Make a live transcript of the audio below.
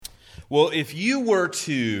Well, if you were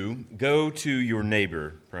to go to your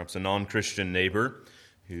neighbor, perhaps a non-Christian neighbor,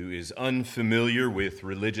 who is unfamiliar with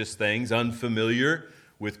religious things, unfamiliar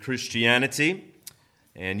with Christianity,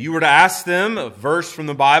 and you were to ask them a verse from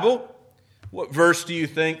the Bible, what verse do you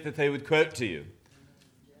think that they would quote to you?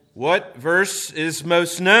 What verse is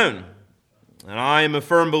most known? And I am a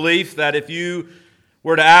firm belief that if you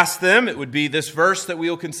were to ask them, it would be this verse that we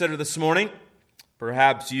will consider this morning.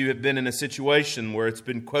 Perhaps you have been in a situation where it's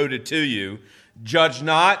been quoted to you, "Judge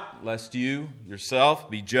not, lest you yourself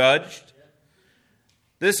be judged."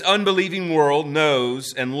 This unbelieving world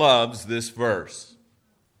knows and loves this verse.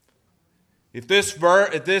 If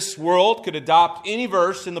this world could adopt any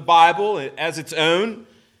verse in the Bible as its own,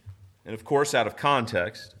 and of course out of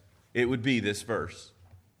context, it would be this verse.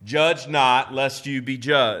 "Judge not, lest you be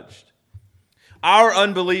judged." Our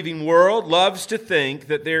unbelieving world loves to think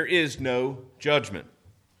that there is no judgment.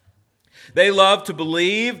 They love to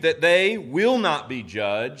believe that they will not be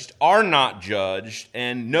judged, are not judged,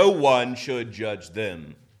 and no one should judge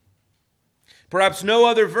them. Perhaps no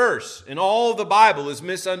other verse in all of the Bible is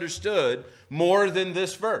misunderstood more than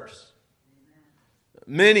this verse.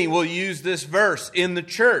 Many will use this verse in the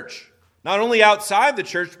church, not only outside the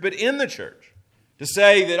church, but in the church, to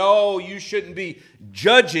say that, oh, you shouldn't be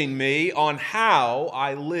judging me on how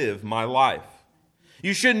I live my life.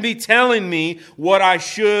 You shouldn't be telling me what I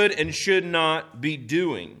should and should not be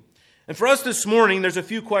doing. And for us this morning, there's a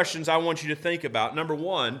few questions I want you to think about. Number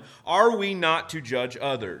one, are we not to judge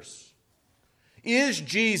others? Is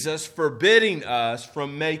Jesus forbidding us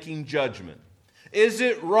from making judgment? Is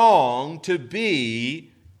it wrong to be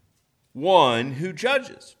one who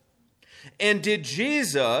judges? And did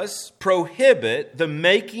Jesus prohibit the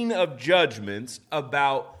making of judgments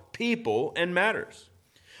about people and matters?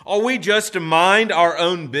 Are we just to mind our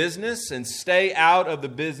own business and stay out of the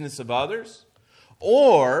business of others?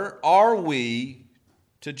 Or are we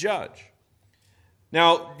to judge?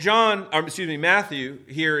 Now, Matthew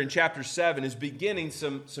here in chapter 7 is beginning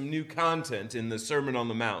some new content in the Sermon on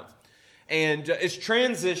the Mount. And it's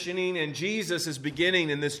transitioning, and Jesus is beginning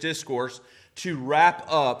in this discourse to wrap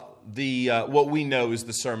up what we know is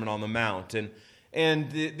the Sermon on the Mount.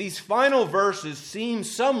 And these final verses seem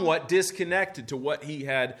somewhat disconnected to what he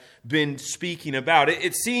had been speaking about.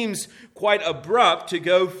 It seems quite abrupt to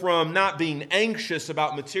go from not being anxious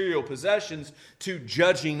about material possessions to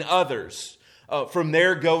judging others. From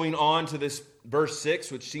there going on to this verse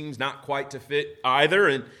 6, which seems not quite to fit either.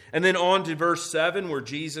 And then on to verse 7, where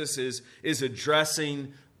Jesus is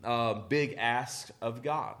addressing big asks of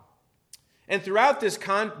God. And throughout this,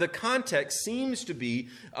 the context seems to be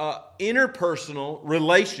interpersonal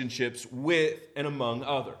relationships with and among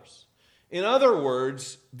others. In other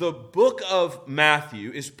words, the book of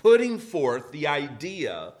Matthew is putting forth the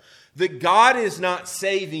idea that God is not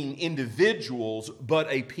saving individuals,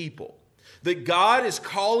 but a people. That God is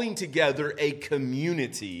calling together a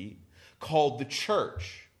community called the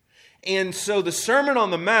church. And so the Sermon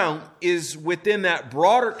on the Mount is within that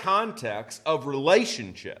broader context of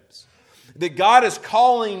relationships. That God is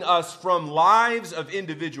calling us from lives of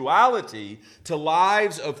individuality to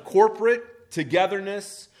lives of corporate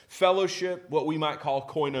togetherness, fellowship, what we might call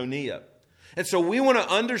koinonia. And so we want to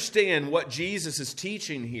understand what Jesus is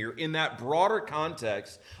teaching here in that broader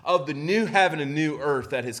context of the new heaven and new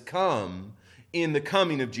earth that has come in the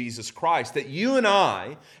coming of Jesus Christ. That you and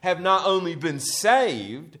I have not only been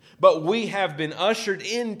saved, but we have been ushered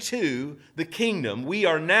into the kingdom. We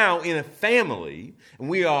are now in a family, and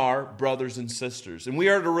we are brothers and sisters. And we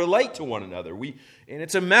are to relate to one another. And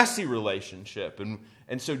it's a messy relationship.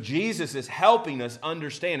 And so Jesus is helping us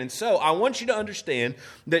understand. And so I want you to understand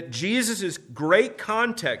that Jesus' great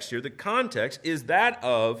context here, the context is that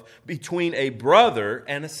of between a brother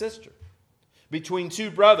and a sister. Between two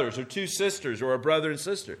brothers or two sisters or a brother and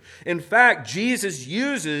sister. In fact, Jesus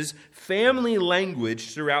uses family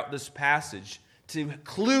language throughout this passage to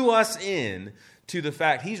clue us in to the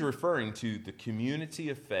fact he's referring to the community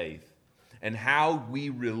of faith and how we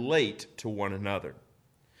relate to one another.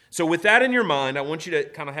 So with that in your mind, I want you to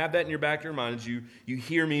kind of have that in your back of your mind as you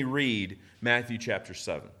hear me read Matthew chapter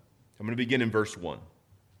 7. I'm going to begin in verse 1.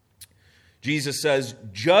 Jesus says,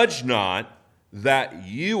 "Judge not, that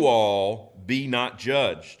you all be not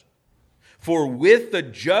judged. For with the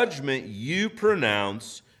judgment you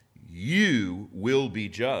pronounce, you will be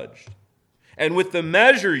judged. And with the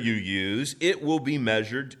measure you use, it will be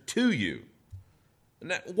measured to you.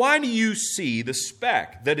 Now, why do you see the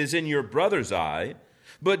speck that is in your brother's eye,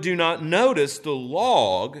 but do not notice the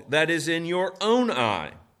log that is in your own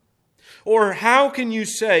eye? Or how can you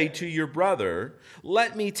say to your brother,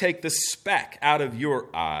 let me take the speck out of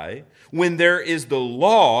your eye, when there is the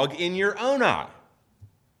log in your own eye?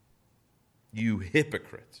 You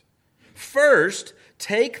hypocrite. First,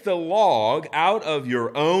 take the log out of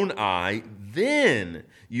your own eye, then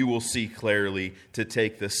you will see clearly to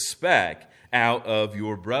take the speck out of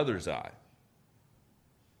your brother's eye.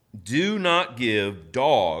 Do not give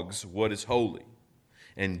dogs what is holy,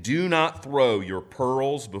 and do not throw your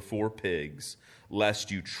pearls before pigs,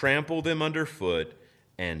 lest you trample them underfoot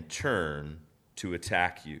and turn to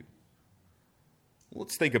attack you.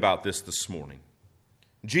 Let's think about this morning.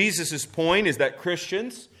 Jesus' point is that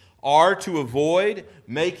Christians are to avoid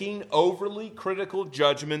making overly critical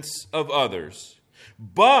judgments of others,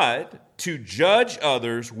 but to judge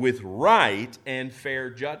others with right and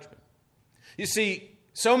fair judgment. You see,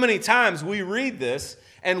 so many times we read this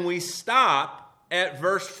and we stop at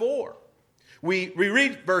verse 4. We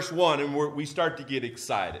read verse 1 and we start to get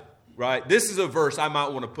excited, right? This is a verse I might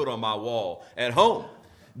want to put on my wall at home.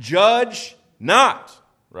 Judge not,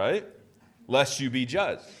 right? Lest you be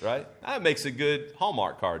judged, right? That makes a good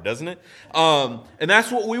Hallmark card, doesn't it? And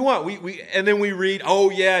that's what we want. And then we read, oh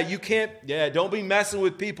yeah, you can't, don't be messing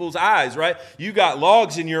with people's eyes, right? You got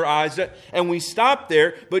logs in your eyes. And we stop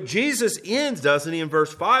there, but Jesus ends, doesn't he, in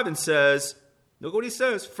verse 5 and says, look what he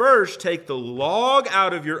says, first take the log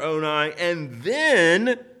out of your own eye, and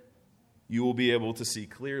then you will be able to see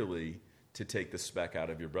clearly to take the speck out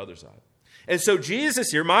of your brother's eye. And so Jesus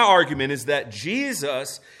here, my argument is that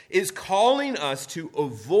Jesus is calling us to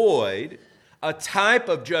avoid a type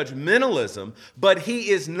of judgmentalism, but he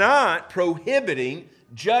is not prohibiting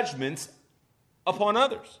judgments upon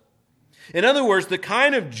others. In other words, the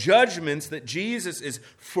kind of judgments that Jesus is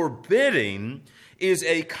forbidding is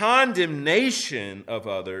a condemnation of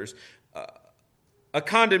others, a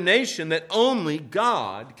condemnation that only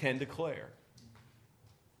God can declare.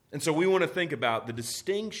 And so we want to think about the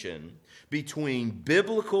distinction between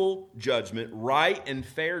biblical judgment, right and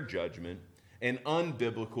fair judgment, and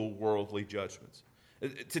unbiblical worldly judgments,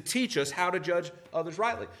 to teach us how to judge others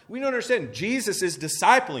rightly. We don't understand. Jesus is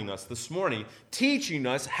discipling us this morning, teaching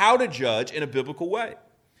us how to judge in a biblical way.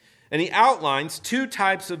 And he outlines two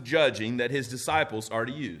types of judging that his disciples are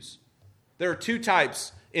to use. There are two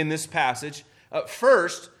types in this passage.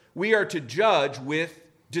 First, we are to judge with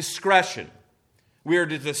discretion. We are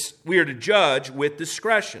to judge with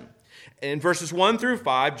discretion. In verses 1 through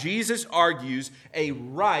 5, Jesus argues a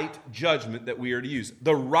right judgment that we are to use,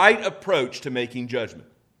 the right approach to making judgment.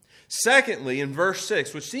 Secondly, in verse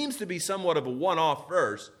 6, which seems to be somewhat of a one-off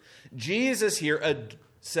verse, Jesus here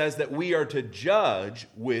says that we are to judge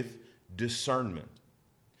with discernment.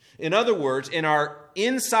 In other words, in our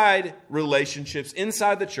inside relationships,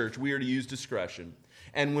 inside the church, we are to use discretion.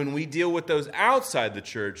 And when we deal with those outside the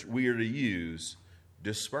church, we are to use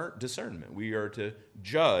discernment. We are to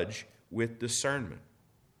judge with discernment.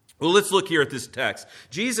 Well, let's look here at this text.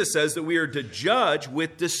 Jesus says that we are to judge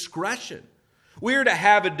with discretion. We are to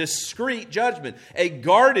have a discreet judgment, a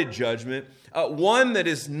guarded judgment, one that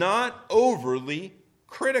is not overly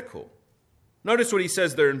critical. Notice what he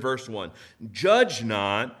says there in verse 1. Judge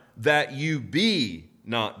not that you be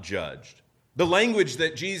not judged. The language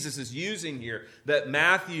that Jesus is using here, that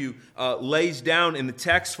Matthew lays down in the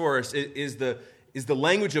text for us, is the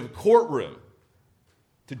language of a courtroom.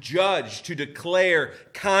 To judge, to declare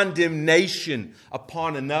condemnation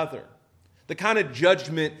upon another. The kind of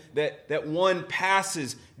judgment that one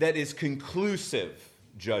passes that is conclusive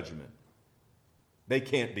judgment. They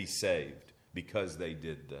can't be saved because they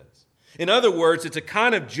did this. In other words, it's a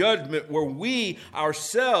kind of judgment where we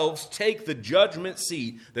ourselves take the judgment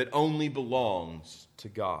seat that only belongs to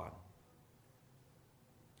God.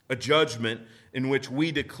 A judgment in which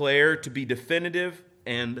we declare to be definitive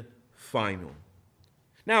and final.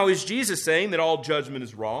 Now, is Jesus saying that all judgment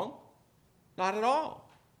is wrong? Not at all.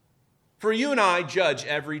 For you and I judge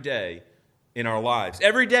every day in our lives.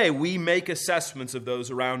 Every day we make assessments of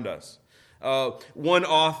those around us. One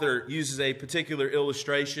author uses a particular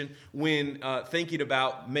illustration when thinking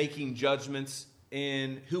about making judgments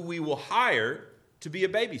in who we will hire to be a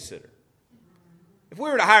babysitter. If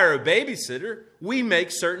we were to hire a babysitter, we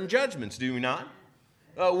make certain judgments, do we not?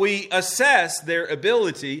 We assess their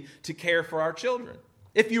ability to care for our children.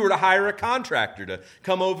 If you were to hire a contractor to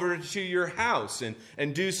come over to your house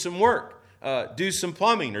and do some work, do some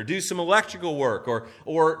plumbing or do some electrical work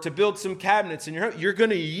or to build some cabinets in your home, you're going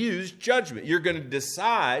to use judgment. You're going to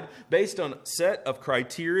decide based on a set of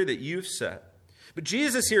criteria that you've set. But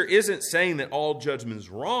Jesus here isn't saying that all judgment is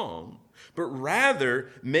wrong, but rather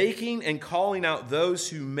making and calling out those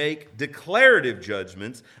who make declarative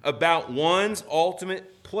judgments about one's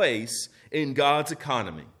ultimate place in God's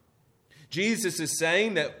economy. Jesus is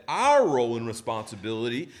saying that our role and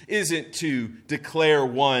responsibility isn't to declare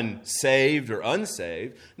one saved or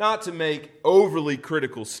unsaved, not to make overly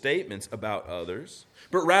critical statements about others,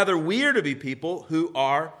 but rather we are to be people who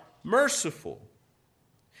are merciful.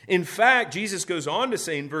 In fact, Jesus goes on to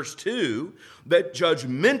say in verse 2 that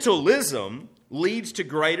judgmentalism leads to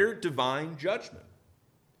greater divine judgment.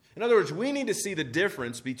 In other words, we need to see the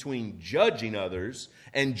difference between judging others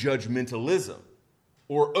and judgmentalism,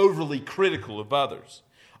 or overly critical of others.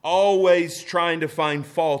 Always trying to find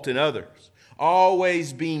fault in others.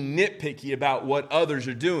 Always being nitpicky about what others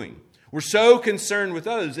are doing. We're so concerned with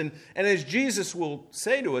others. And as Jesus will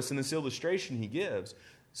say to us in this illustration he gives,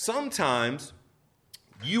 sometimes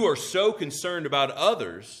you are so concerned about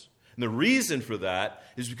others, and the reason for that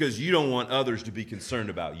is because you don't want others to be concerned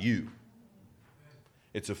about you.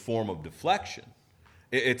 It's a form of deflection.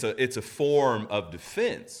 It's a form of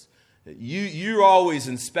defense. You're always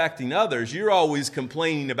inspecting others. You're always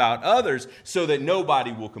complaining about others so that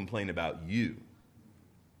nobody will complain about you.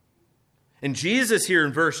 And Jesus here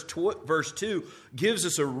in verse 2 gives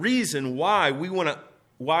us a reason why we want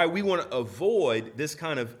to avoid this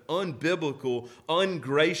kind of unbiblical,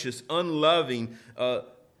 ungracious, unloving,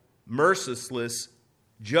 merciless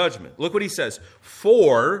judgment. Look what he says.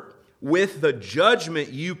 For with the judgment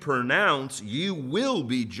you pronounce, you will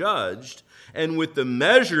be judged, and with the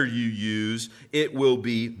measure you use, it will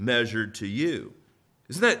be measured to you.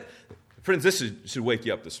 Isn't that, friends, this should wake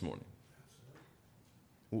you up this morning.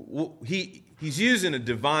 He's using a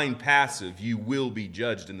divine passive, you will be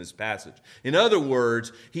judged in this passage. In other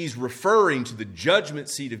words, he's referring to the judgment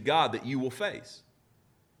seat of God that you will face.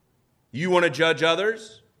 You want to judge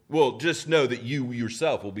others? Well, just know that you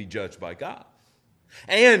yourself will be judged by God.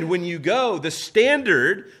 And when you go, the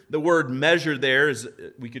standard, the word measure there is,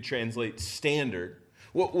 we could translate standard.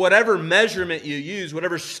 Whatever measurement you use,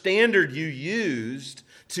 whatever standard you used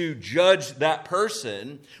to judge that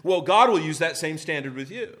person, well, God will use that same standard with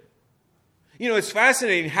you. You know, it's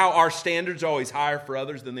fascinating how our standards are always higher for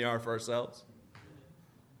others than they are for ourselves.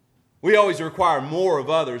 We always require more of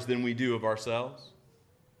others than we do of ourselves.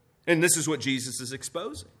 And this is what Jesus is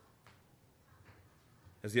exposing.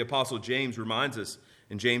 As the Apostle James reminds us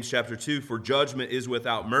in James chapter 2, for judgment is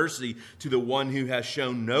without mercy to the one who has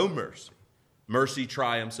shown no mercy. Mercy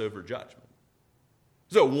triumphs over judgment.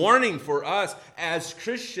 So, warning for us as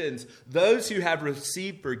Christians, those who have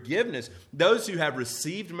received forgiveness, those who have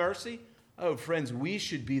received mercy, oh, friends, we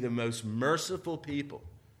should be the most merciful people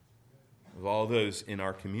of all those in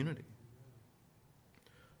our community.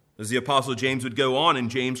 As the Apostle James would go on in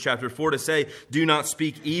James chapter 4 to say, do not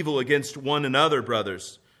speak evil against one another,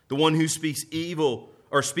 brothers. The one who speaks evil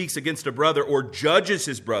or speaks against a brother or judges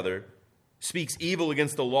his brother speaks evil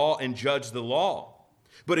against the law and judge the law.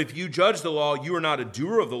 But if you judge the law, you are not a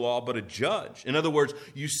doer of the law, but a judge. In other words,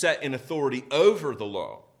 you set an authority over the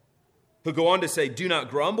law. He'll go on to say, do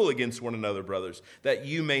not grumble against one another, brothers, that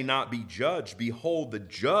you may not be judged. Behold, the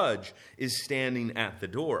judge is standing at the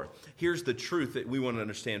door. Here's the truth that we want to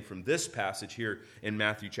understand from this passage here in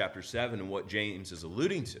Matthew chapter 7 and what James is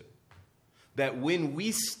alluding to. That when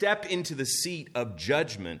we step into the seat of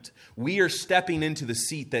judgment, we are stepping into the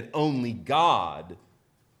seat that only God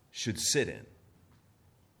should sit in.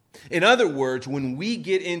 In other words, when we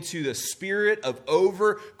get into the spirit of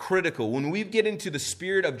overcritical, when we get into the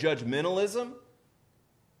spirit of judgmentalism,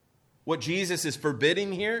 what Jesus is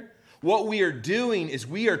forbidding here, what we are doing is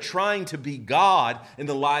we are trying to be God in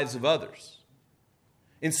the lives of others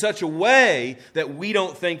in such a way that we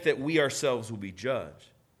don't think that we ourselves will be judged.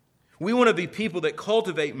 We want to be people that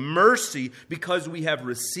cultivate mercy because we have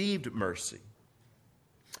received mercy.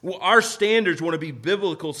 Well, our standards want to be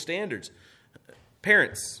biblical standards.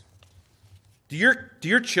 Parents, do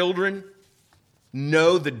your children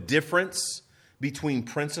know the difference between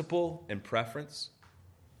principle and preference?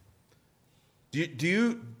 Do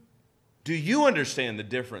you understand the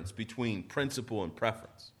difference between principle and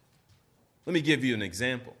preference? Let me give you an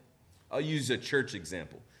example. I'll use a church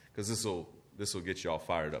example because this will get you all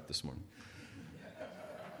fired up this morning.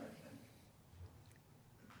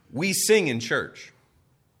 We sing in church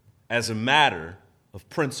as a matter of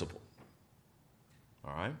principle.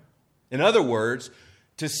 All right? In other words,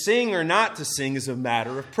 to sing or not to sing is a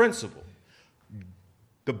matter of principle.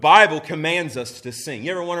 The Bible commands us to sing.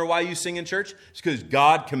 You ever wonder why you sing in church? It's because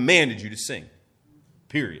God commanded you to sing.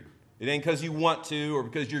 Period. It ain't because you want to or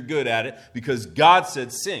because you're good at it. Because God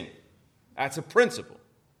said sing. That's a principle.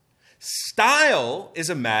 Style is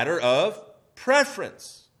a matter of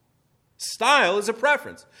preference. Style is a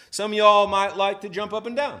preference. Some of y'all might like to jump up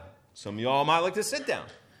and down. Some of y'all might like to sit down.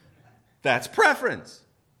 That's preference.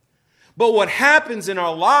 But what happens in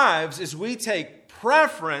our lives is we take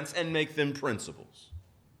preference and make them principles.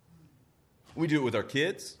 We do it with our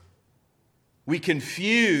kids. We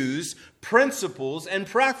confuse principles and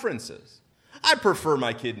preferences. I prefer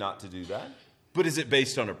my kid not to do that. But is it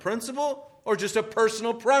based on a principle or just a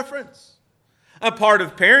personal preference? A part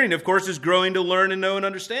of parenting, of course, is growing to learn and know and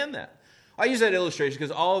understand that. I use that illustration because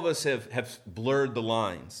all of us have blurred the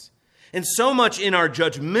lines. And so much in our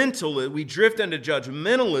we drift into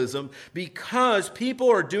judgmentalism because people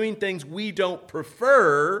are doing things we don't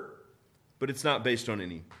prefer, but it's not based on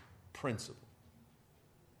any principle.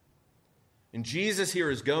 And Jesus here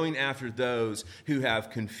is going after those who have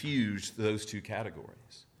confused those two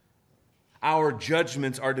categories. Our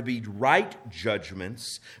judgments are to be right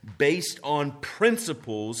judgments based on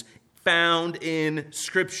principles found in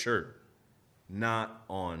Scripture, not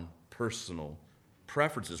on personal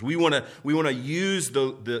preferences. We want to use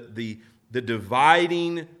the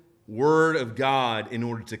dividing Word of God in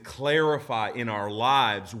order to clarify in our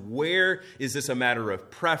lives where is this a matter of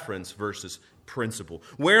preference versus principle.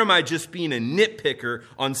 Where am I just being a nitpicker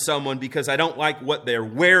on someone because I don't like what they're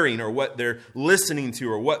wearing or what they're listening to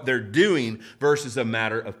or what they're doing versus a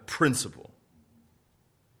matter of principle.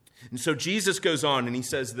 And so Jesus goes on and he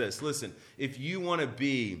says this, listen, if you want to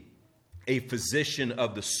be a physician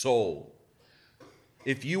of the soul,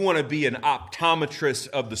 if you want to be an optometrist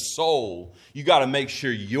of the soul, you got to make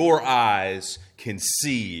sure your eyes can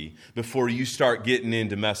see before you start getting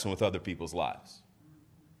into messing with other people's lives.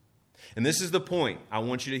 And this is the point I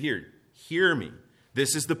want you to hear. Hear me.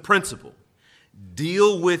 This is the principle.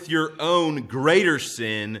 Deal with your own greater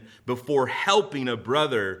sin before helping a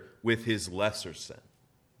brother with his lesser sin.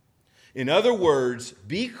 In other words,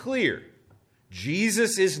 be clear.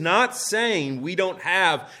 Jesus is not saying we don't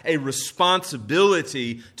have a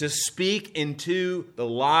responsibility to speak into the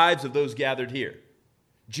lives of those gathered here.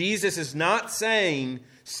 Jesus is not saying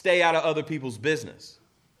stay out of other people's business.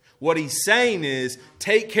 What he's saying is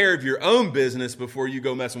take care of your own business before you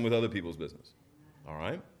go messing with other people's business. All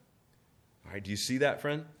right? All right, do you see that,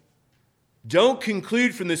 friend? Don't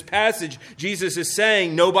conclude from this passage Jesus is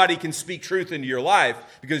saying nobody can speak truth into your life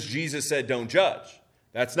because Jesus said don't judge.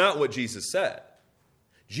 That's not what Jesus said.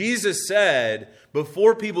 Jesus said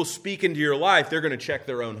before people speak into your life, they're going to check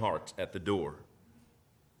their own hearts at the door.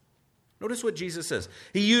 Notice what Jesus says.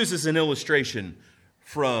 He uses an illustration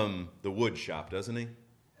from the wood shop, doesn't he?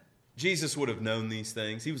 Jesus would have known these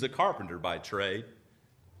things. He was a carpenter by trade.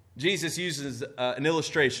 Jesus uses an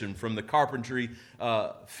illustration from the carpentry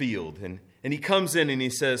field. And he comes in and he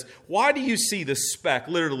says, why do you see the speck?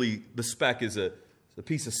 Literally, the speck is a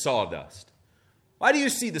piece of sawdust. Why do you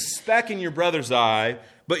see the speck in your brother's eye,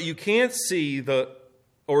 but you can't see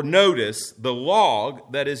or notice the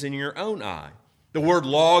log that is in your own eye? The word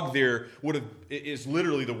log there is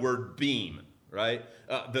literally the word beam, right?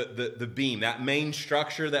 The beam, that main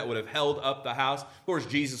structure that would have held up the house. Of course,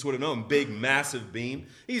 Jesus would have known, big, massive beam.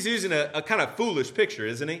 He's using a kind of foolish picture,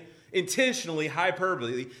 isn't he? Intentionally,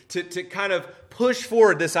 hyperbole, to kind of push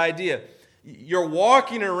forward this idea. You're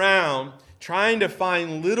walking around trying to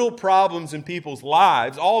find little problems in people's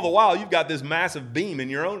lives. All the while, you've got this massive beam in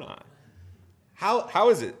your own eye. How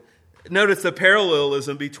is it? Notice the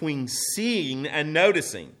parallelism between seeing and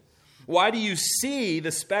noticing. Why do you see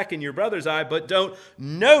the speck in your brother's eye, but don't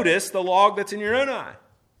notice the log that's in your own eye?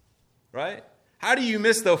 Right? How do you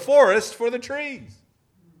miss the forest for the trees?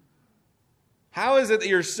 How is it that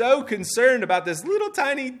you're so concerned about this little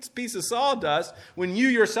tiny piece of sawdust when you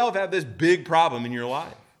yourself have this big problem in your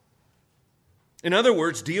life? In other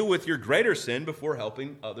words, deal with your greater sin before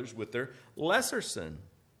helping others with their lesser sin.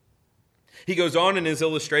 He goes on in his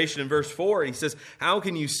illustration in verse 4. He says, how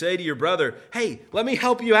can you say to your brother, hey, let me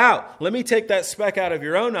help you out. Let me take that speck out of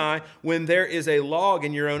your own eye when there is a log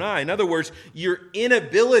in your own eye. In other words, your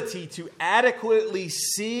inability to adequately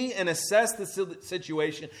see and assess the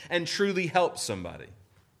situation and truly help somebody.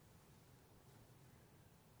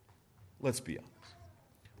 Let's be honest.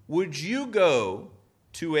 Would you go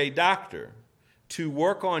to a doctor to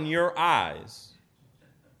work on your eyes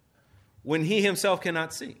when he himself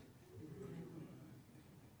cannot see?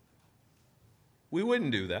 We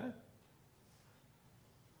wouldn't do that.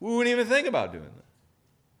 We wouldn't even think about doing that.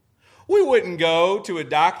 We wouldn't go to a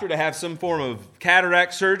doctor to have some form of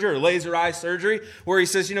cataract surgery or laser eye surgery where he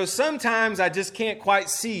says, sometimes I just can't quite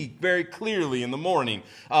see very clearly in the morning.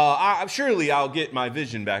 Surely I'll get my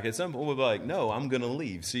vision back. At some point we'll be like, no, I'm going to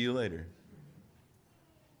leave. See you later.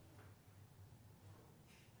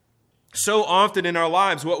 So often in our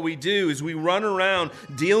lives, what we do is we run around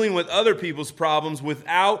dealing with other people's problems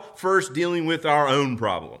without first dealing with our own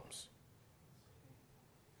problems.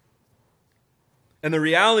 And the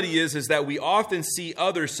reality is that we often see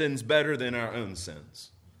other sins better than our own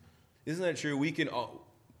sins. Isn't that true?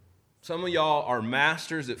 Some of y'all are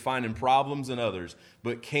masters at finding problems in others,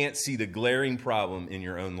 but can't see the glaring problem in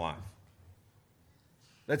your own life.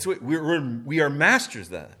 That's what we are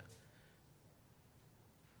masters at that.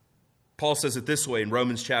 Paul says it this way in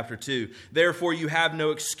Romans chapter 2. Therefore you have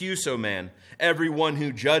no excuse, O man, everyone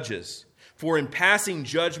who judges. For in passing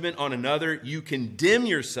judgment on another, you condemn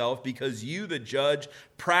yourself because you, the judge,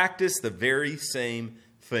 practice the very same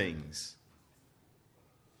things.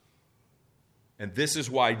 And this is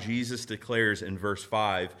why Jesus declares in verse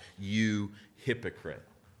 5, you hypocrite.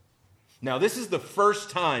 Now, this is the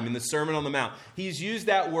first time in the Sermon on the Mount he's used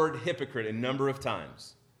that word hypocrite a number of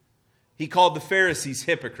times. He called the Pharisees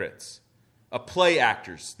hypocrites. Play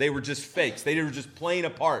actors. They were just fakes. They were just playing a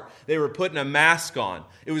part. They were putting a mask on.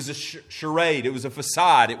 It was a charade. It was a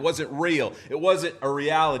facade. It wasn't real. It wasn't a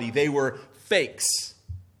reality. They were fakes.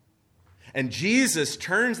 And Jesus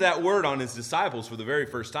turns that word on his disciples for the very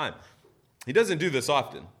first time. He doesn't do this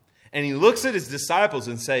often. And he looks at his disciples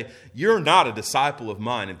and say, you're not a disciple of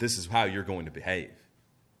mine if this is how you're going to behave.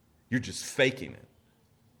 You're just faking it.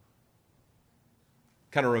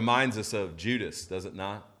 Kind of reminds us of Judas, does it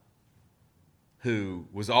not? Who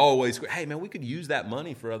was always, hey man, we could use that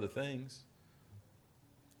money for other things.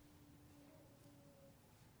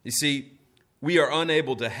 You see, we are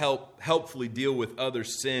unable to helpfully deal with other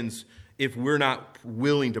sins if we're not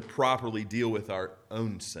willing to properly deal with our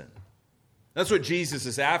own sin. That's what Jesus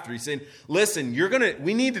is after. He's saying, listen,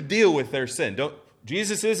 we need to deal with their sin.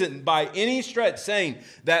 Jesus isn't by any stretch saying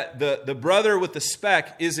that the brother with the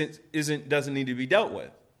speck doesn't need to be dealt with.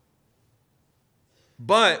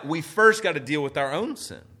 But we first got to deal with our own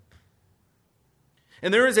sin.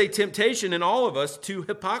 And there is a temptation in all of us to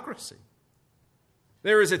hypocrisy.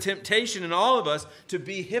 There is a temptation in all of us to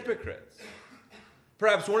be hypocrites.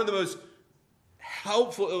 Perhaps one of the most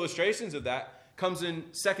helpful illustrations of that comes in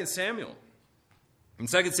 2 Samuel. In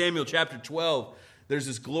 2 Samuel chapter 12, there's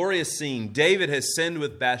this glorious scene. David has sinned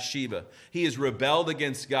with Bathsheba. He has rebelled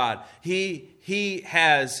against God. He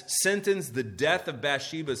has sentenced the death of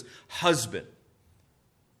Bathsheba's husband.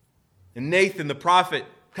 And Nathan the prophet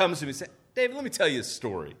comes to him and says, David, let me tell you a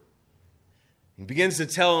story. He begins to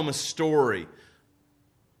tell him a story.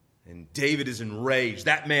 And David is enraged.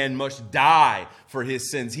 That man must die for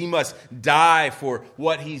his sins. He must die for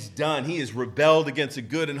what he's done. He has rebelled against a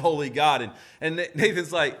good and holy God. And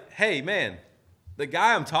Nathan's like, hey, man, the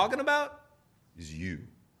guy I'm talking about is you.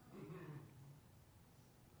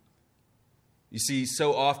 You see,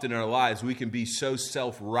 so often in our lives, we can be so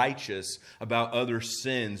self-righteous about other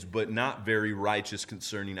sins, but not very righteous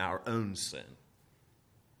concerning our own sin.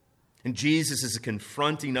 And Jesus is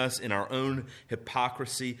confronting us in our own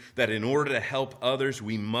hypocrisy, that in order to help others,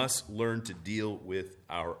 we must learn to deal with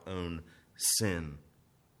our own sin.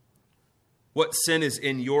 What sin is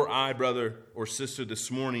in your eye, brother or sister, this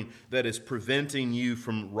morning that is preventing you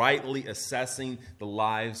from rightly assessing the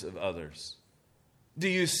lives of others? Do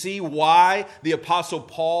you see why the Apostle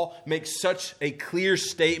Paul makes such a clear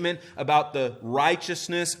statement about the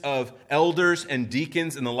righteousness of elders and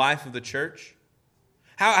deacons in the life of the church?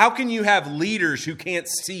 How can you have leaders who can't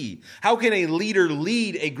see? How can a leader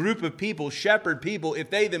lead a group of people, shepherd people, if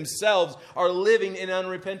they themselves are living in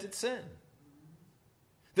unrepentant sin?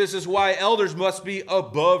 This is why elders must be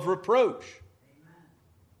above reproach.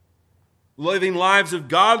 Living lives of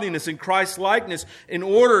godliness and Christ-likeness in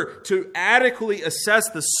order to adequately assess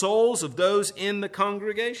the souls of those in the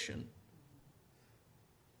congregation.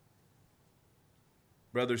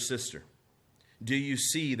 Brother, sister, do you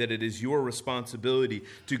see that it is your responsibility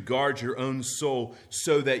to guard your own soul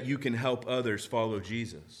so that you can help others follow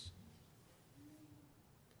Jesus?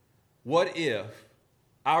 What if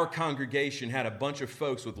our congregation had a bunch of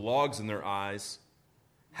folks with logs in their eyes?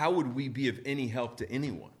 How would we be of any help to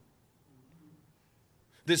anyone?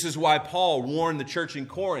 This is why Paul warned the church in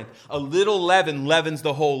Corinth, a little leaven leavens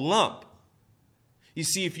the whole lump. You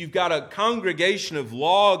see, if you've got a congregation of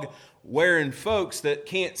log-wearing folks that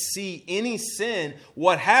can't see any sin,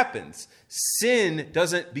 what happens? Sin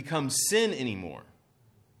doesn't become sin anymore.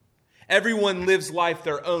 Everyone lives life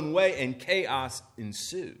their own way and chaos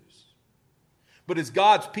ensues. But as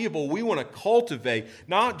God's people, we want to cultivate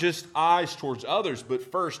not just eyes towards others,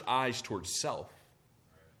 but first eyes towards self.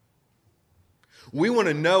 We want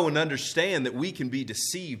to know and understand that we can be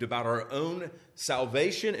deceived about our own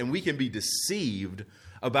salvation, and we can be deceived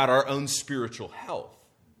about our own spiritual health.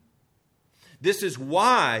 This is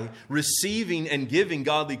why receiving and giving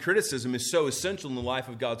godly criticism is so essential in the life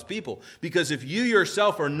of God's people. Because if you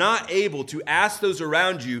yourself are not able to ask those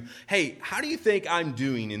around you, hey, how do you think I'm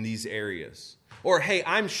doing in these areas? Or, hey,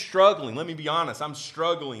 I'm struggling. Let me be honest, I'm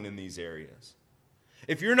struggling in these areas.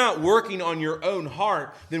 If you're not working on your own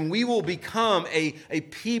heart, then we will become a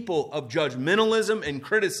people of judgmentalism and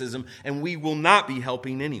criticism, and we will not be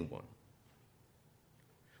helping anyone.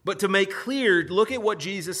 But to make clear, look at what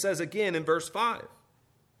Jesus says again in verse 5.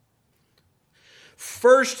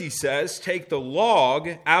 First, he says, take the log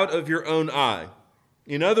out of your own eye.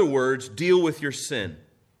 In other words, deal with your sin.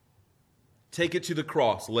 Take it to the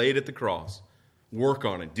cross. Lay it at the cross. Work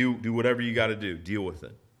on it. Do whatever you got to do. Deal with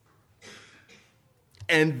it.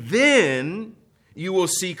 And then you will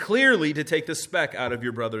see clearly to take the speck out of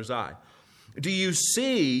your brother's eye. Do you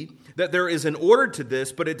see that there is an order to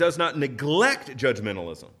this, but it does not neglect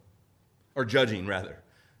judgmentalism, or judging rather?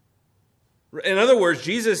 In other words,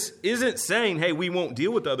 Jesus isn't saying, hey, we won't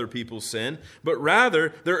deal with other people's sin, but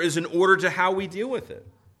rather there is an order to how we deal with it.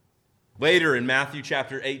 Later in Matthew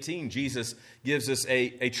chapter 18, Jesus gives us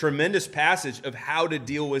a tremendous passage of how to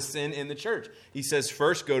deal with sin in the church. He says,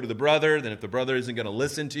 first go to the brother, then if the brother isn't going to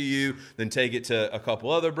listen to you, then take it to a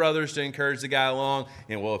couple other brothers to encourage the guy along.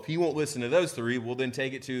 And well, if he won't listen to those three, well, then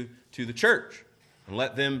take it to the church and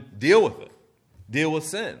let them deal with it, deal with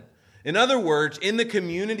sin. In other words, in the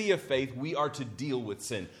community of faith, we are to deal with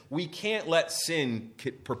sin. We can't let sin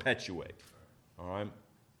perpetuate, all right?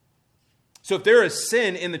 So if there is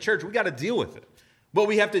sin in the church, we got to deal with it. But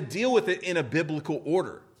we have to deal with it in a biblical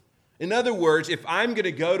order. In other words, if I'm going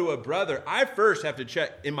to go to a brother, I first have to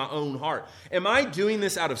check in my own heart. Am I doing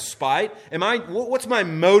this out of spite? What's my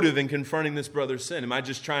motive in confronting this brother's sin? Am I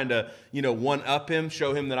just trying to, one-up him,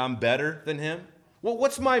 show him that I'm better than him? Well,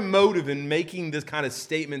 what's my motive in making this kind of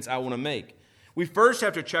statements I want to make? We first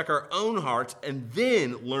have to check our own hearts and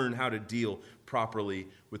then learn how to deal properly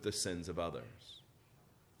with the sins of others.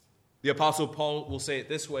 The Apostle Paul will say it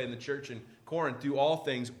this way in the church in Corinth, do all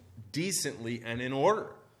things decently and in order.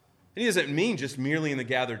 And he doesn't mean just merely in the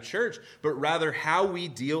gathered church, but rather how we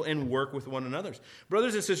deal and work with one another.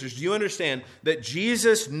 Brothers and sisters, do you understand that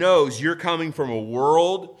Jesus knows you're coming from a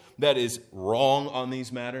world that is wrong on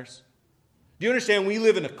these matters? Do you understand we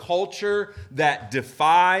live in a culture that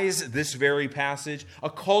defies this very passage, a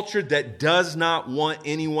culture that does not want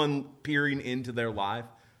anyone peering into their life?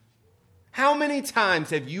 How many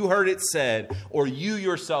times have you heard it said, or you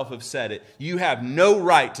yourself have said it, you have no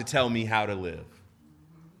right to tell me how to live?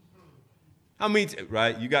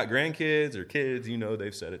 Right? You got grandkids or kids,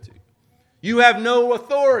 they've said it to you. You have no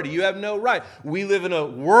authority. You have no right. We live in a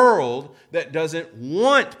world that doesn't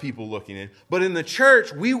want people looking in. But in the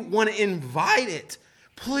church, we want to invite it.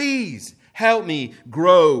 Please help me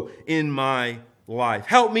grow in my life.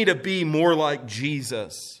 Help me to be more like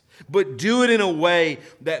Jesus. But do it in a way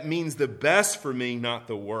that means the best for me, not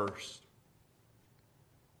the worst.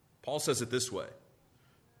 Paul says it this way.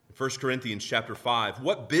 1 Corinthians chapter 5,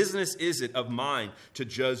 what business is it of mine to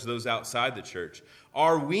judge those outside the church?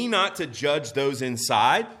 Are we not to judge those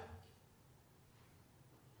inside?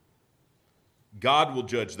 God will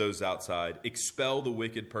judge those outside. Expel the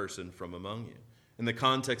wicked person from among you. In the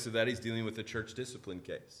context of that, he's dealing with a church discipline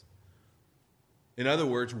case. In other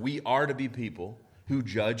words, we are to be people who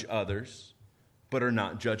judge others, but are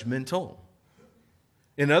not judgmental.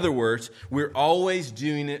 In other words, we're always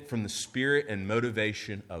doing it from the spirit and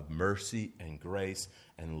motivation of mercy and grace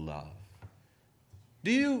and love.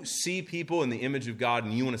 Do you see people in the image of God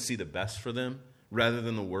and you want to see the best for them rather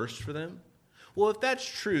than the worst for them? Well, if that's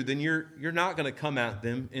true, then you're not going to come at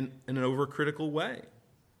them in an overcritical way.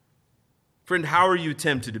 Friend, how are you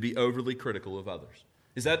tempted to be overly critical of others?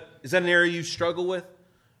 Is that an area you struggle with?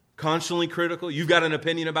 Constantly critical? You've got an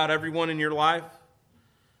opinion about everyone in your life?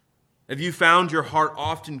 Have you found your heart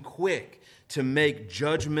often quick to make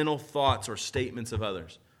judgmental thoughts or statements of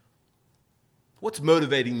others? What's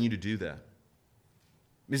motivating you to do that?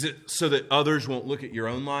 Is it so that others won't look at your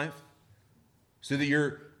own life? So that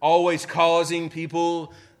you're always causing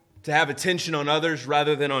people to have attention on others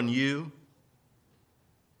rather than on you?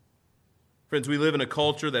 Friends, we live in a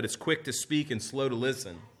culture that is quick to speak and slow to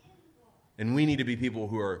listen. And we need to be people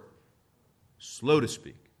who are slow to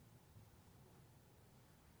speak,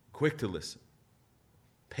 quick to listen,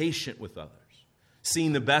 patient with others,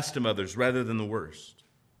 seeing the best of others rather than the worst.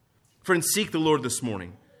 Friends, seek the Lord this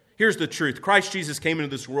morning. Here's the truth. Christ Jesus came into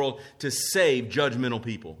this world to save judgmental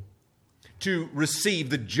people, to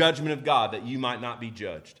receive the judgment of God that you might not be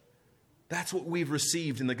judged. That's what we've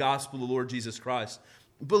received in the gospel of the Lord Jesus Christ.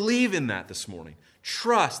 Believe in that this morning.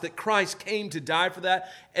 Trust that Christ came to die for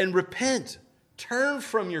that and repent. Turn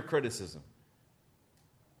from your criticism.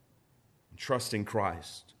 trust in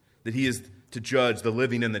Christ, that He is to judge the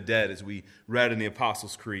living and the dead, as we read in the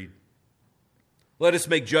Apostles' Creed. Let us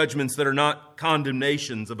make judgments that are not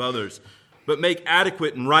condemnations of others, but make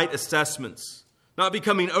adequate and right assessments, not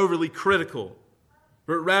becoming overly critical,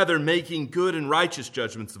 but rather making good and righteous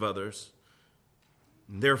judgments of others,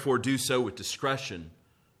 and therefore do so with discretion,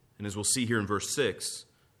 and as we'll see here in verse 6,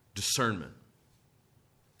 discernment.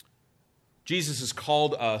 Jesus has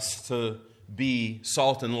called us to be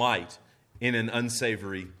salt and light in an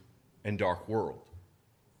unsavory and dark world.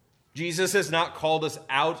 Jesus has not called us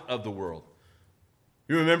out of the world.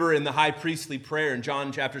 You remember in the high priestly prayer in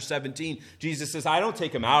John chapter 17, Jesus says, I don't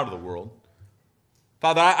take them out of the world.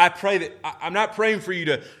 Father, I pray that I'm not praying for you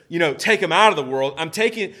to, take them out of the world. I'm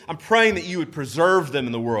praying that you would preserve them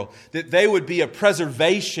in the world, that they would be a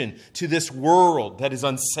preservation to this world that is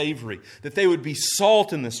unsavory, that they would be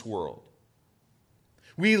salt in this world.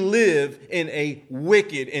 We live in a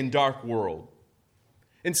wicked and dark world.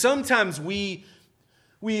 And sometimes we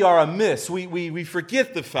are amiss. We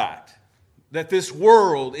forget the fact that this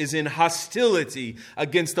world is in hostility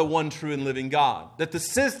against the one true and living God. That the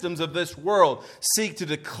systems of this world seek to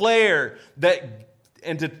declare that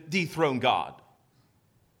and to dethrone God.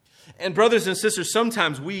 And brothers and sisters,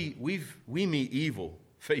 sometimes we meet evil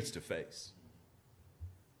face to face.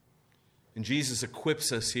 And Jesus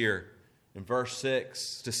equips us here in verse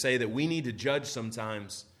 6 to say that we need to judge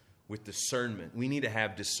sometimes with discernment. We need to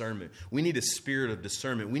have discernment. We need a spirit of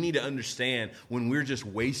discernment. We need to understand when we're just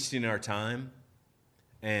wasting our time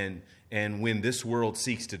and when this world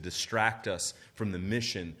seeks to distract us from the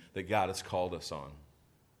mission that God has called us on.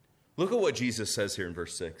 Look at what Jesus says here in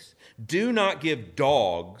verse 6. Do not give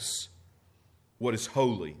dogs what is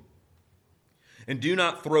holy, and do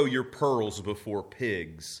not throw your pearls before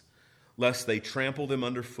pigs, lest they trample them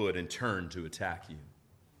underfoot and turn to attack you.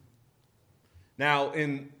 Now,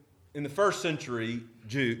 in the first century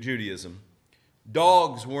Judaism,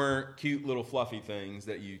 dogs weren't cute little fluffy things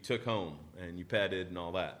that you took home and you petted and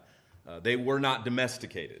all that. They were not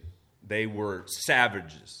domesticated. They were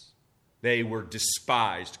savages. They were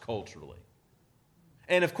despised culturally.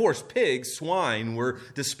 And of course, pigs, swine, were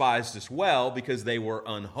despised as well because they were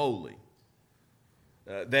unholy.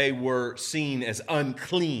 They were seen as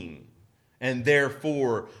unclean, and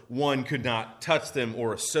therefore one could not touch them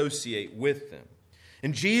or associate with them.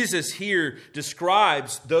 And Jesus here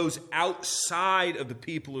describes those outside of the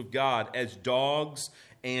people of God as dogs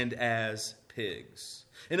and as pigs.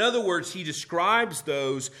 In other words, he describes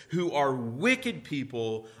those who are wicked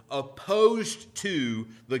people opposed to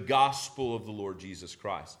the gospel of the Lord Jesus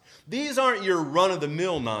Christ. These aren't your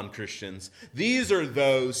run-of-the-mill non-Christians. These are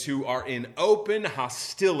those who are in open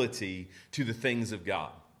hostility to the things of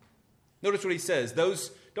God. Notice what he says.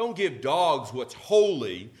 Those don't give dogs what's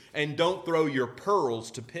holy, and don't throw your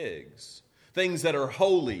pearls to pigs. Things that are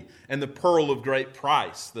holy and the pearl of great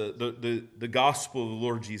price, the gospel of the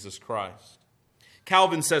Lord Jesus Christ.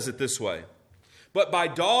 Calvin says it this way. But by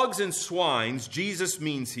dogs and swines, Jesus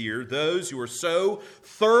means here those who are so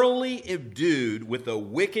thoroughly imbued with a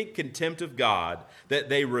wicked contempt of God that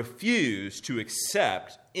they refuse to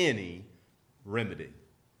accept any remedy.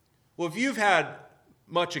 Well, if you've had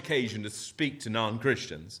much occasion to speak to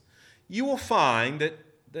non-Christians, you will find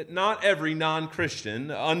that not every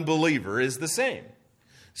non-Christian unbeliever is the same.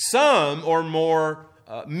 Some are more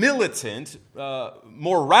militant,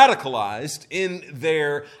 more radicalized in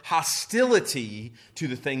their hostility to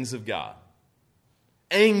the things of God.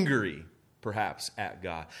 Angry, perhaps, at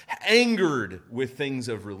God. Angered with things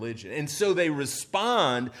of religion. And so they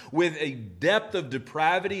respond with a depth of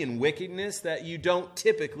depravity and wickedness that you don't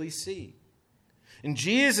typically see. And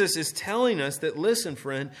Jesus is telling us that, listen,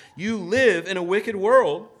 friend, you live in a wicked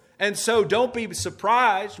world, and so don't be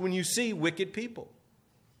surprised when you see wicked people.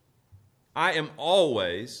 I am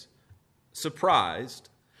always surprised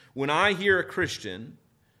when I hear a Christian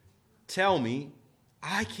tell me,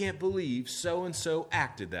 I can't believe so-and-so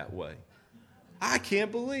acted that way. I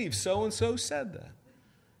can't believe so-and-so said that.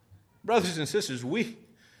 Brothers and sisters,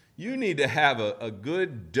 you need to have a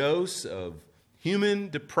good dose of human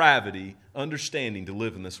depravity understanding to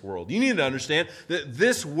live in this world. You need to understand that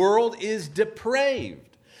this world is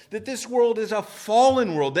depraved, that this world is a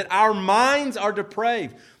fallen world, that our minds are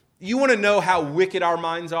depraved. You want to know how wicked our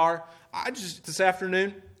minds are? I just this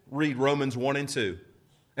afternoon read Romans 1 and 2,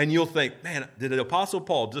 and you'll think, man, did the Apostle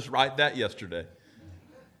Paul just write that yesterday?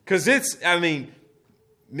 Because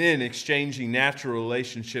men exchanging natural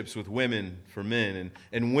relationships with women for men,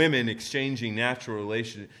 and women exchanging natural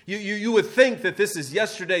relationships. You would think that this is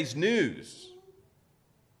yesterday's news.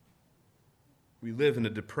 We live in a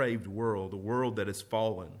depraved world, a world that has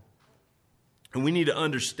fallen. And we need to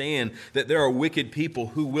understand that there are wicked people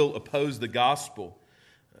who will oppose the gospel.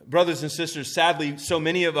 Brothers and sisters, sadly, so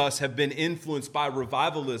many of us have been influenced by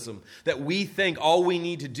revivalism that we think all we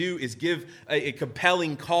need to do is give a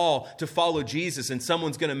compelling call to follow Jesus and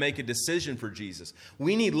someone's going to make a decision for Jesus.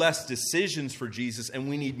 We need less decisions for Jesus and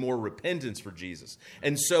we need more repentance for Jesus.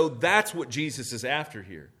 And so that's what Jesus is after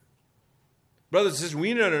here. Brothers and sisters,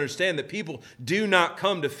 we need to understand that people do not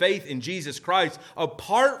come to faith in Jesus Christ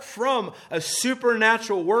apart from a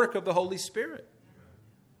supernatural work of the Holy Spirit.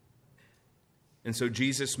 And so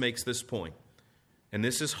Jesus makes this point. And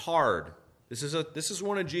this is hard. This is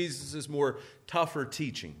one of Jesus' more tougher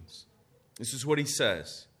teachings. This is what he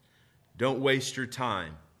says. Don't waste your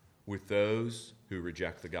time with those who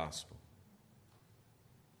reject the gospel.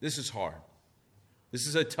 This is hard. This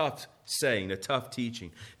is a tough saying, a tough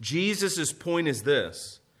teaching. Jesus' point is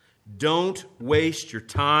this. Don't waste your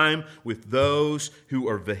time with those who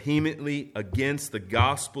are vehemently against the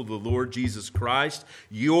gospel of the Lord Jesus Christ.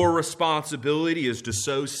 Your responsibility is to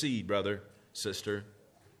sow seed, brother, sister.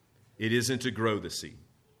 It isn't to grow the seed.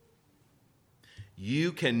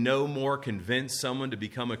 You can no more convince someone to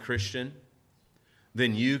become a Christian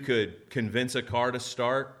than you could convince a car to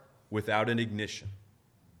start without an ignition.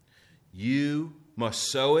 You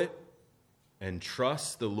must sow it and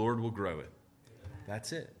trust the Lord will grow it.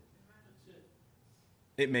 That's it.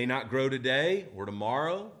 It may not grow today or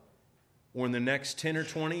tomorrow or in the next 10 or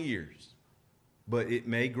 20 years, but it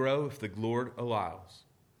may grow if the Lord allows.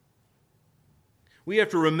 We have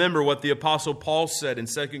to remember what the Apostle Paul said in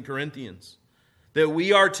 2 Corinthians, that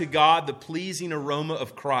we are to God the pleasing aroma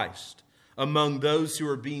of Christ among those who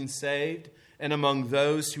are being saved and among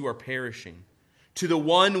those who are perishing. To the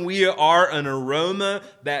one we are an aroma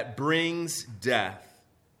that brings death,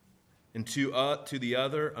 and to the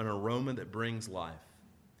other an aroma that brings life.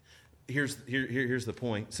 Here's the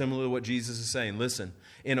point, similar to what Jesus is saying. Listen,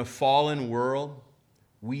 in a fallen world,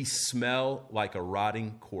 we smell like a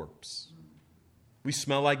rotting corpse. We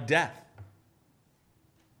smell like death.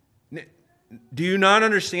 Do you not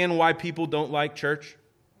understand why people don't like church?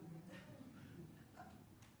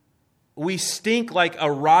 We stink like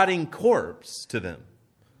a rotting corpse to them.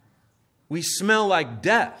 We smell like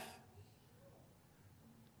death.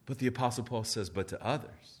 But the Apostle Paul says, but to others,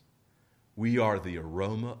 we are the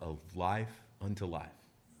aroma of life unto life.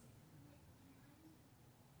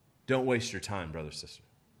 Don't waste your time, brother, sister.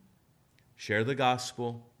 Share the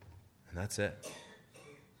gospel, and that's it.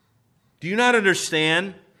 Do you not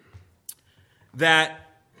understand that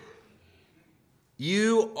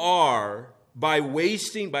you are, by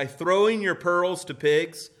throwing your pearls to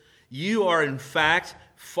pigs, you are in fact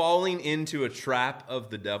falling into a trap of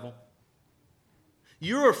the devil?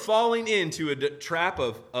 You are falling into a trap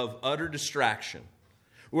of utter distraction,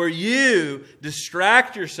 where you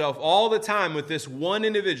distract yourself all the time with this one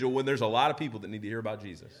individual when there's a lot of people that need to hear about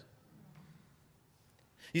Jesus.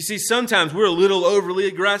 You see, sometimes we're a little overly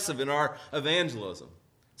aggressive in our evangelism.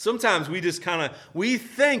 Sometimes we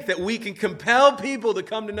think that we can compel people to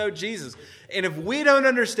come to know Jesus. And if we don't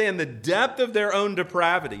understand the depth of their own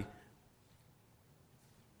depravity,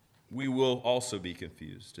 we will also be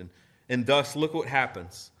confused. And thus, look what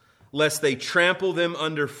happens. Lest they trample them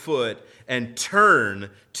underfoot and turn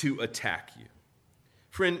to attack you.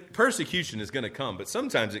 Friend, persecution is going to come, but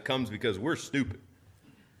sometimes it comes because we're stupid.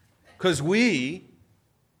 Because we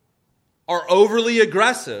are overly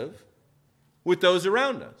aggressive with those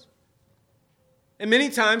around us. And many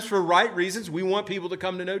times, for right reasons, we want people to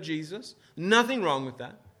come to know Jesus. Nothing wrong with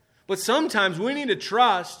that. But sometimes we need to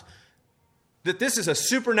trust that this is a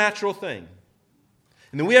supernatural thing.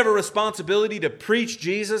 And then we have a responsibility to preach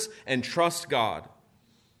Jesus and trust God.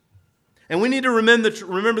 And we need to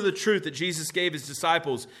remember the truth that Jesus gave his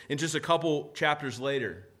disciples in just a couple chapters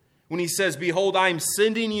later. When he says, behold, I am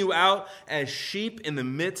sending you out as sheep in the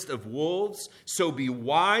midst of wolves. So be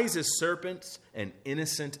wise as serpents and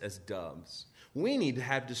innocent as doves. We need to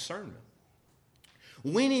have discernment.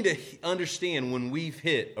 We need to understand when we've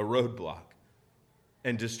hit a roadblock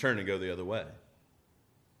and just turn and go the other way.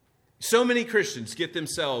 So many Christians get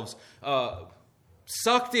themselves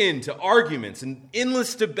sucked into arguments and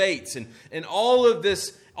endless debates and all of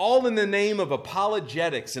this, all in the name of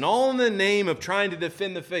apologetics and all in the name of trying to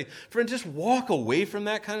defend the faith. Friend, just walk away from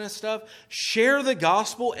that kind of stuff. Share the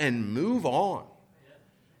gospel and move on.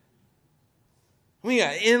 We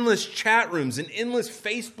got endless chat rooms and endless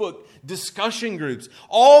Facebook discussion groups.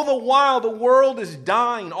 All the while the world is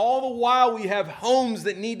dying. All the while we have homes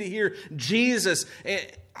that need to hear Jesus. And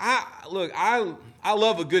I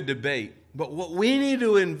love a good debate. But what we need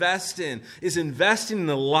to invest in is investing in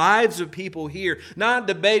the lives of people here, not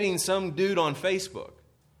debating some dude on Facebook.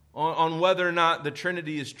 on whether or not the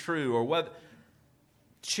Trinity is true, or whether.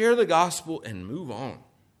 Share the gospel and move on.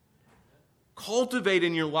 Cultivate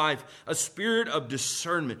in your life a spirit of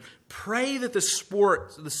discernment. Pray that the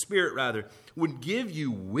Spirit would give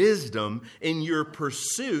you wisdom in your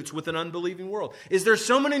pursuits with an unbelieving world. Is there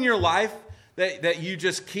someone in your life that you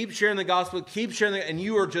just keep sharing the gospel, and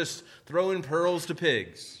you are just throwing pearls to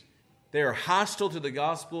pigs? They are hostile to the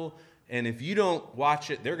gospel, and if you don't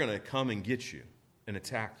watch it, they're going to come and get you and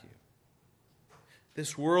attack you.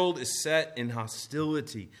 This world is set in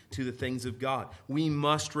hostility to the things of God. We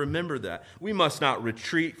must remember that. We must not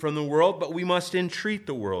retreat from the world, but we must entreat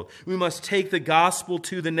the world. We must take the gospel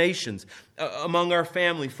to the nations, among our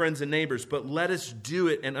family, friends, and neighbors. But let us do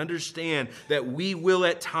it and understand that we will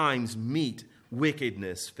at times meet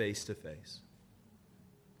wickedness face to face.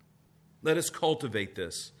 Let us cultivate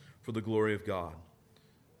this for the glory of God.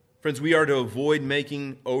 Friends, we are to avoid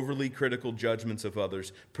making overly critical judgments of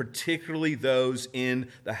others, particularly those in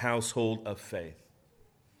the household of faith.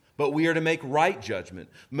 But we are to make right judgment,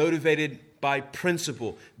 motivated by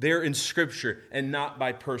principle, there in Scripture, and not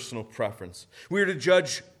by personal preference. We are to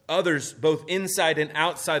judge others, both inside and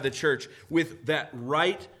outside the church, with that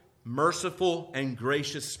right, merciful, and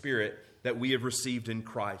gracious spirit that we have received in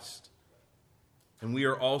Christ. And we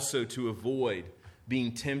are also to avoid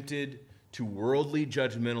being tempted to worldly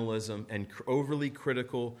judgmentalism and overly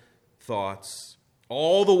critical thoughts,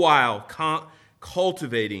 all the while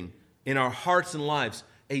cultivating in our hearts and lives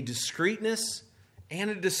a discreetness and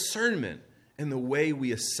a discernment in the way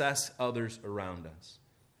we assess others around us.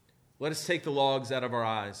 Let us take the logs out of our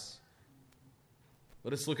eyes.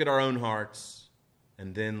 Let us look at our own hearts,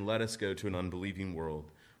 and then let us go to an unbelieving world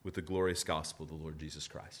with the glorious gospel of the Lord Jesus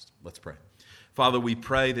Christ. Let's pray. Father, we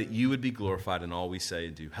pray that you would be glorified in all we say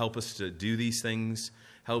and do. Help us to do these things.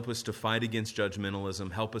 Help us to fight against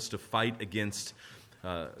judgmentalism. Help us to fight against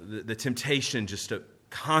the temptation just to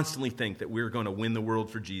constantly think that we're going to win the world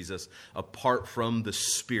for Jesus apart from the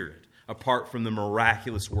Spirit, apart from the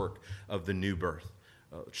miraculous work of the new birth.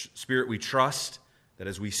 Spirit, we trust that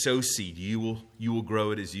as we sow seed, you will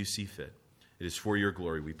grow it as you see fit. It is for your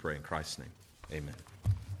glory, we pray in Christ's name. Amen.